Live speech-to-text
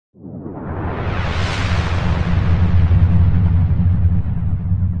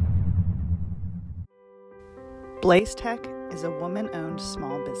BlaiseTech is a woman-owned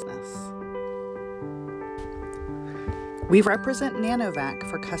small business. We represent NanoVac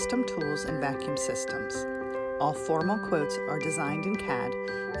for custom tools and vacuum systems. All formal quotes are designed in CAD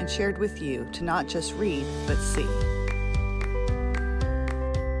and shared with you to not just read, but see.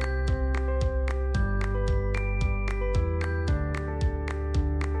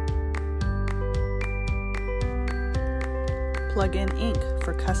 Plug in ink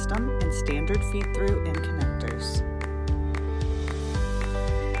for custom and standard feed-through and connectors.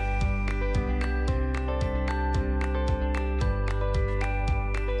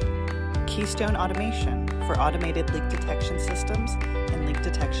 Keystone automation for automated leak detection systems and leak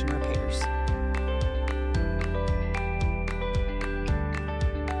detection repairs.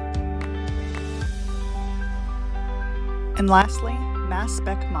 And lastly, mass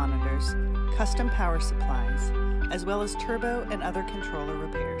spec monitors, custom power supplies, as well as turbo and other controller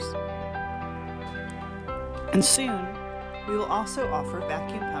repairs. And soon, we will also offer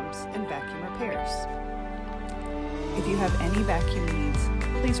vacuum pumps and vacuum repairs. If you have any vacuum needs,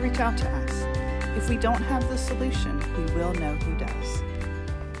 please reach out to us. If we don't have the solution, we will know who does.